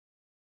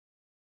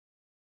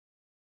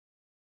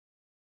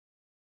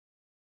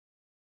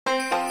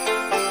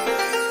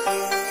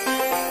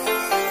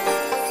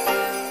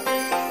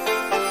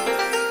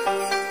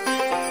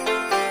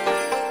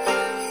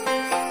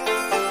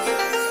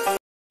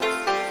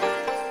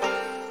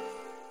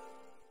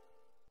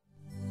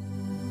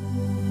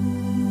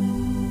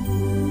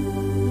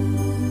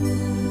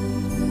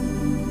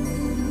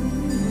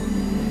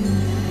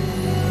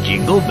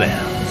jingle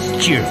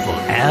bells, cheerful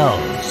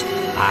elves,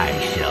 I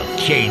shall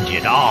change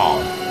it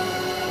all.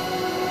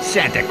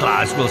 Santa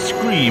Claus will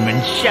scream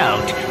and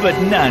shout, but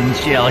none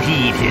shall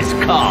heed his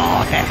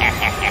call.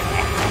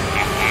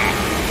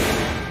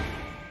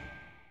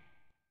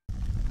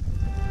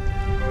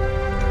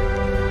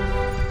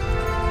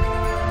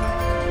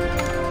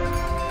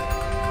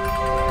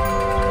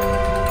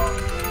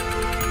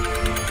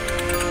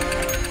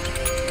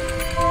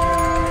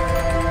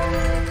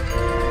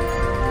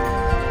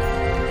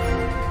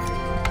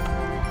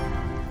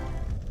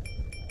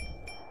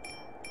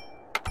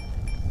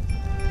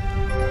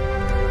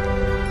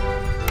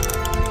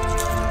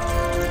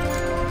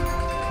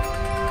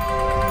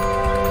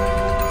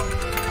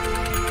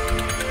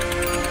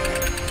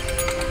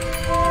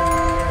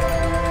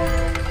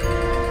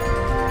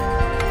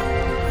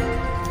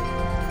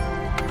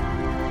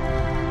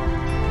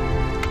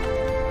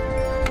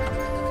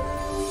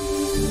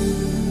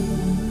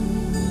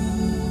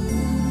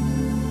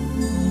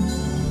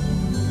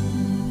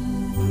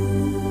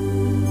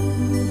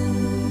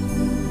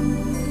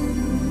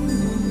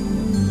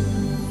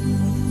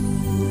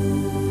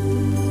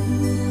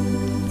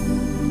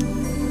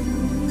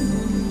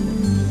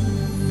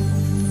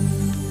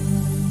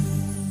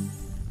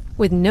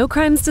 With no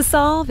crimes to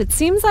solve, it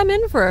seems I'm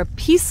in for a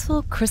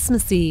peaceful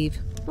Christmas Eve.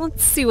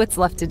 Let's see what's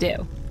left to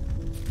do.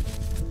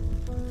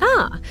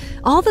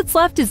 All that's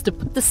left is to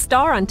put the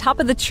star on top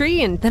of the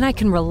tree, and then I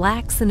can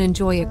relax and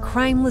enjoy a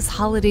crimeless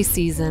holiday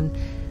season.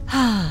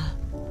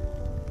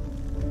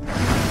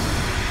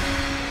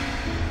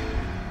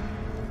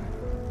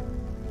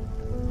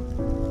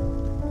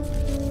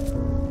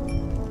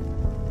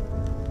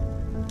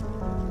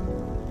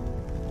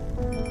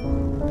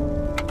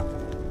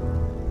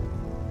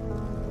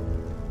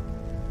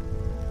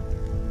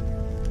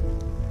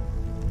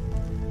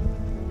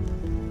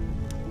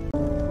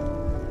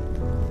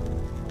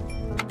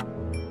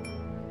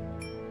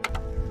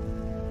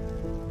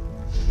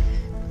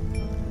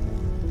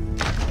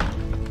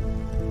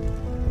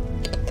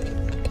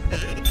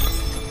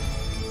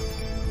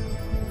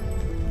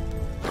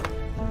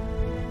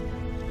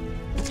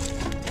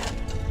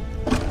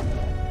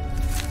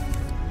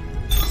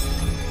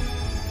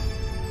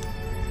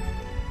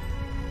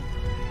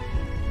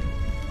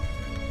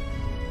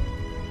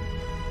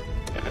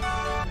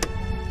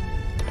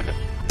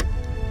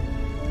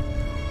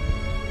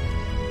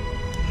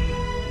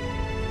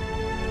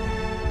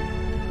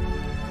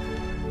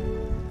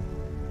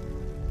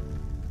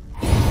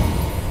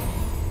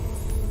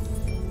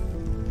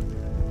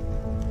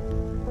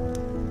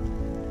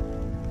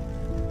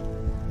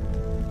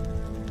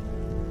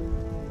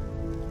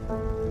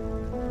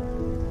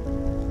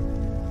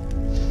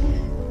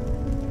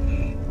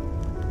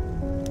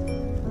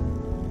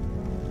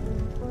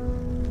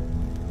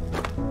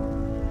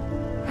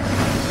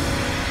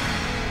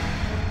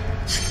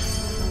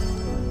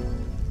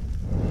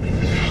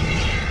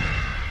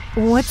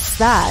 What's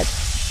that?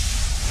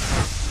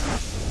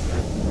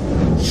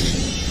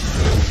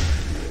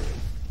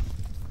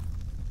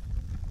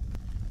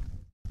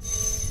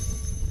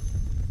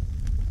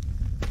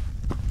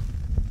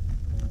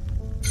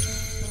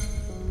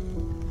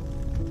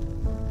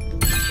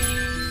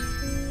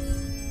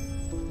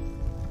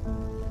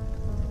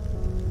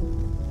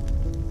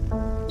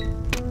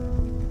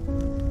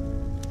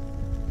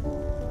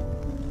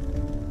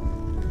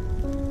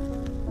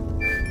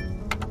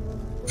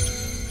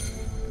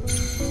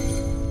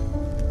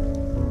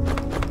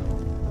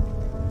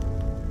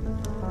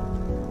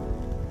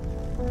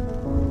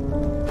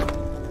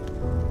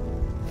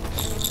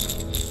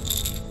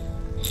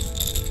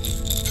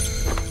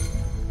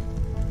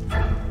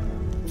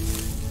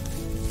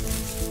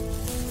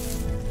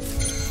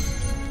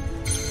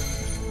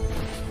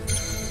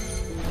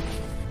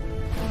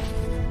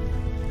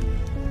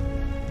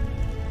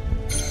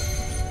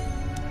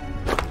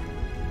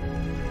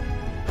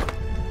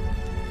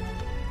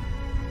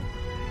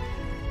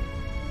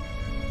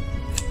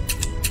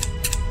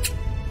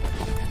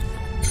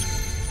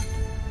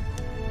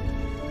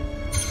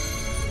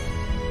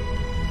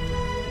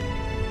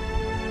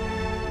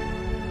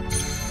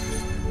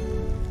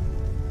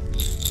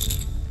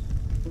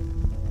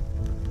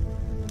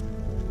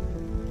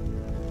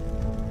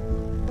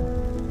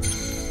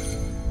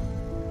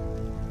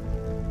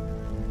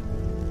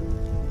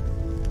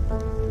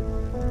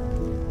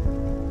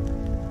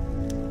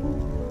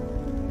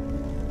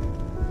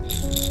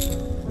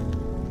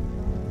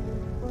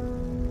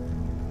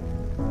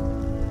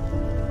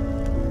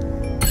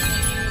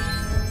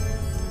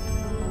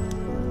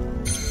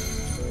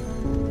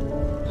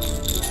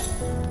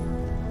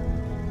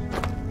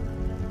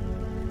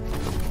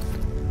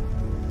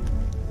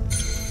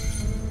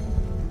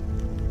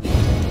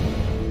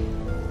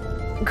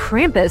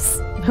 Krampus?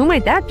 Who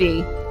might that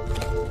be?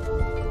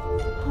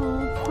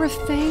 Oh, poor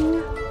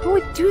thing. Who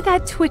would do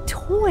that to a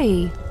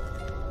toy?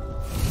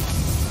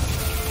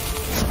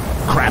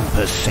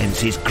 Krampus sends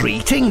his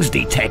greetings,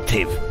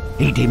 Detective.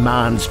 He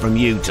demands from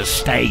you to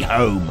stay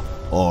home,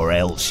 or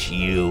else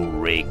you'll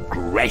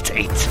regret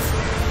it.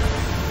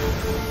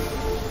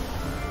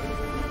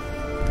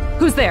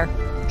 Who's there?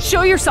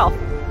 Show yourself!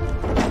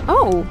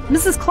 Oh,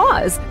 Mrs.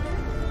 Claus.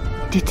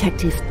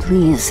 Detective,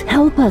 please,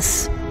 help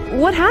us.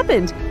 What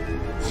happened?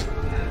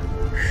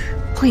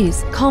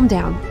 Please, calm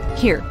down.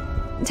 Here,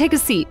 take a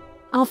seat.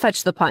 I'll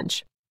fetch the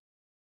punch.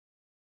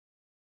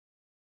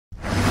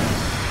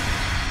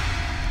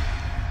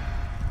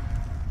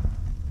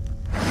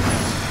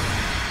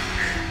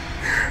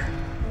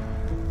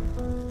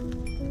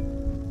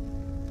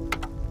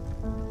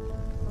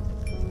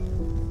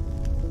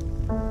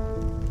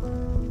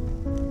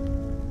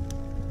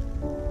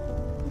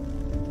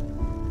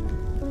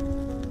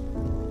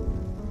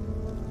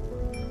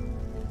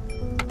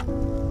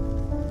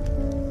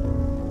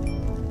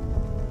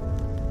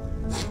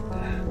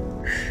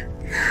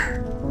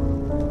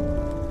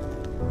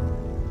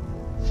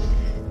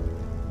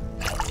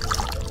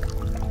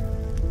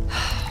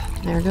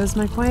 There goes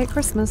my quiet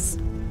Christmas.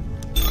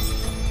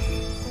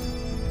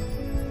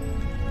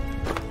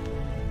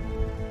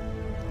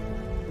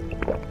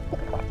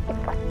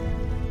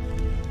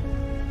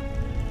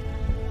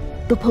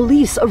 The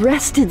police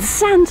arrested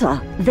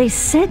Santa. They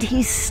said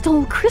he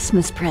stole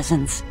Christmas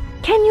presents.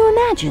 Can you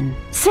imagine?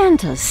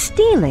 Santa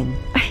stealing?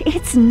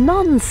 It's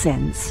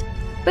nonsense.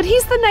 But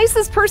he's the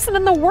nicest person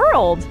in the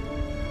world!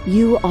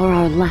 You are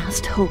our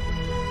last hope.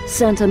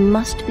 Santa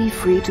must be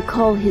free to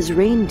call his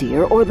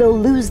reindeer, or they'll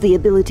lose the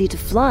ability to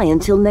fly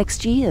until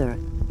next year.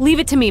 Leave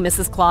it to me,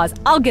 Mrs. Claus.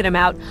 I'll get him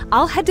out.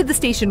 I'll head to the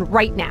station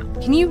right now.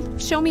 Can you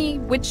show me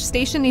which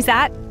station he's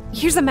at?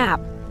 Here's a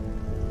map.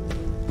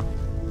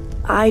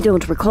 I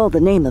don't recall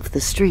the name of the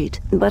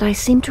street, but I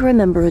seem to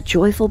remember a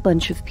joyful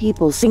bunch of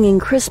people singing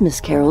Christmas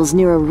carols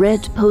near a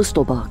red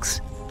postal box.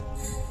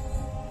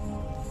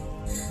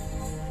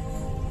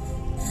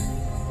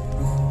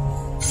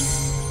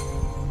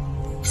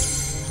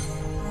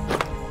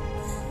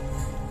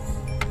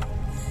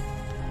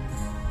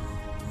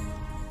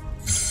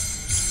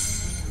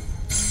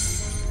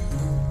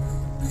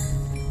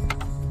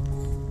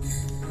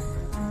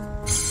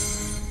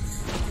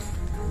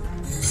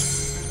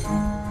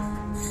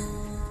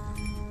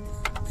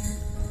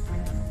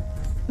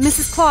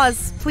 Mrs.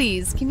 Claus,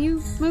 please, can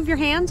you move your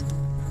hand?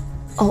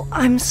 Oh,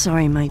 I'm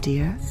sorry, my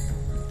dear.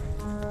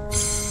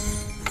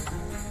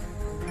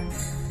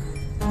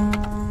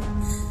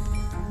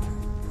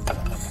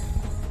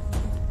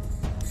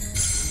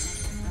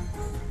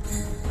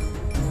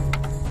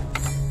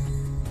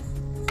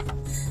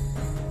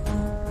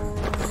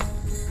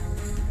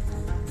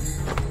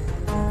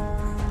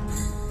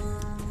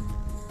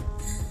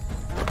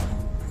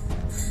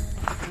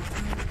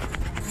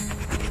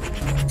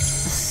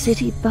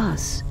 City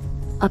bus.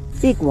 A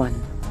big one.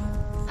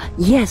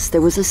 Yes,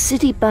 there was a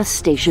city bus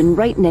station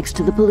right next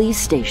to the police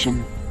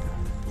station.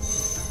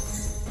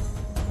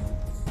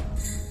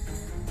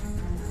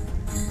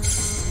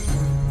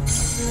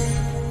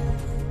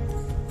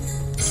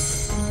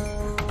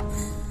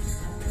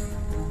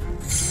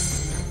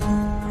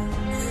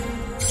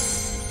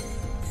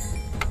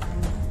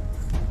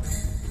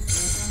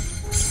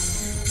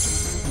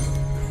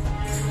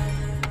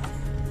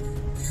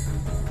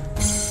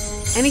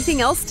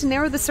 Anything else to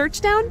narrow the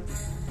search down?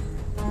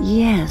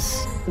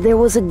 Yes, there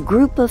was a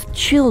group of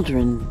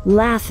children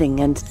laughing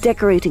and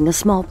decorating a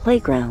small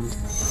playground.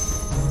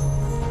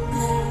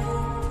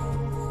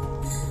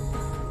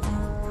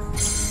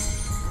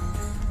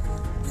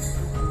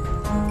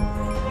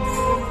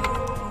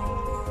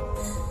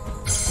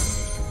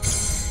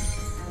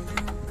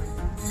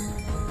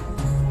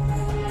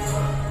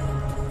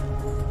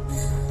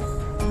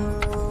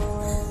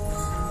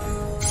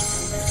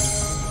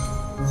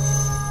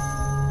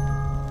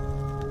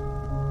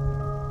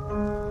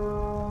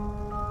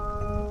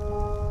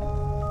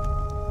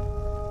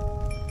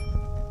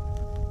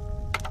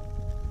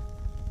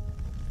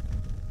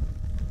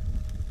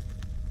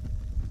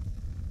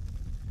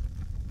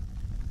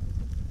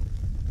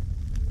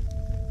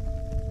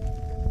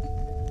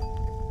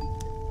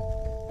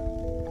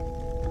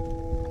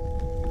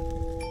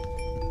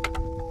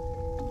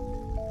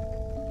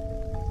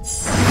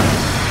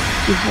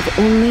 You have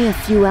only a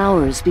few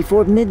hours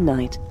before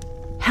midnight.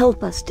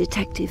 Help us,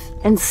 Detective,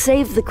 and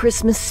save the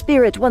Christmas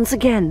spirit once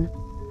again.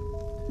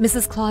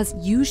 Mrs. Claus,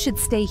 you should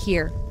stay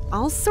here.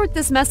 I'll sort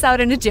this mess out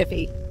in a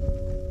jiffy.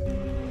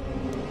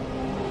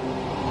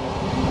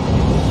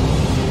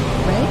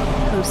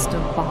 Red postal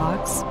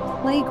box,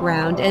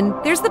 playground, and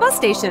there's the bus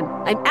station.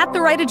 I'm at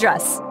the right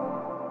address.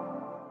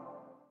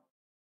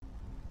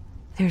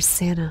 There's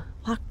Santa,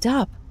 locked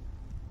up.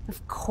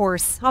 Of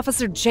course,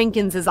 Officer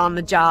Jenkins is on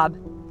the job.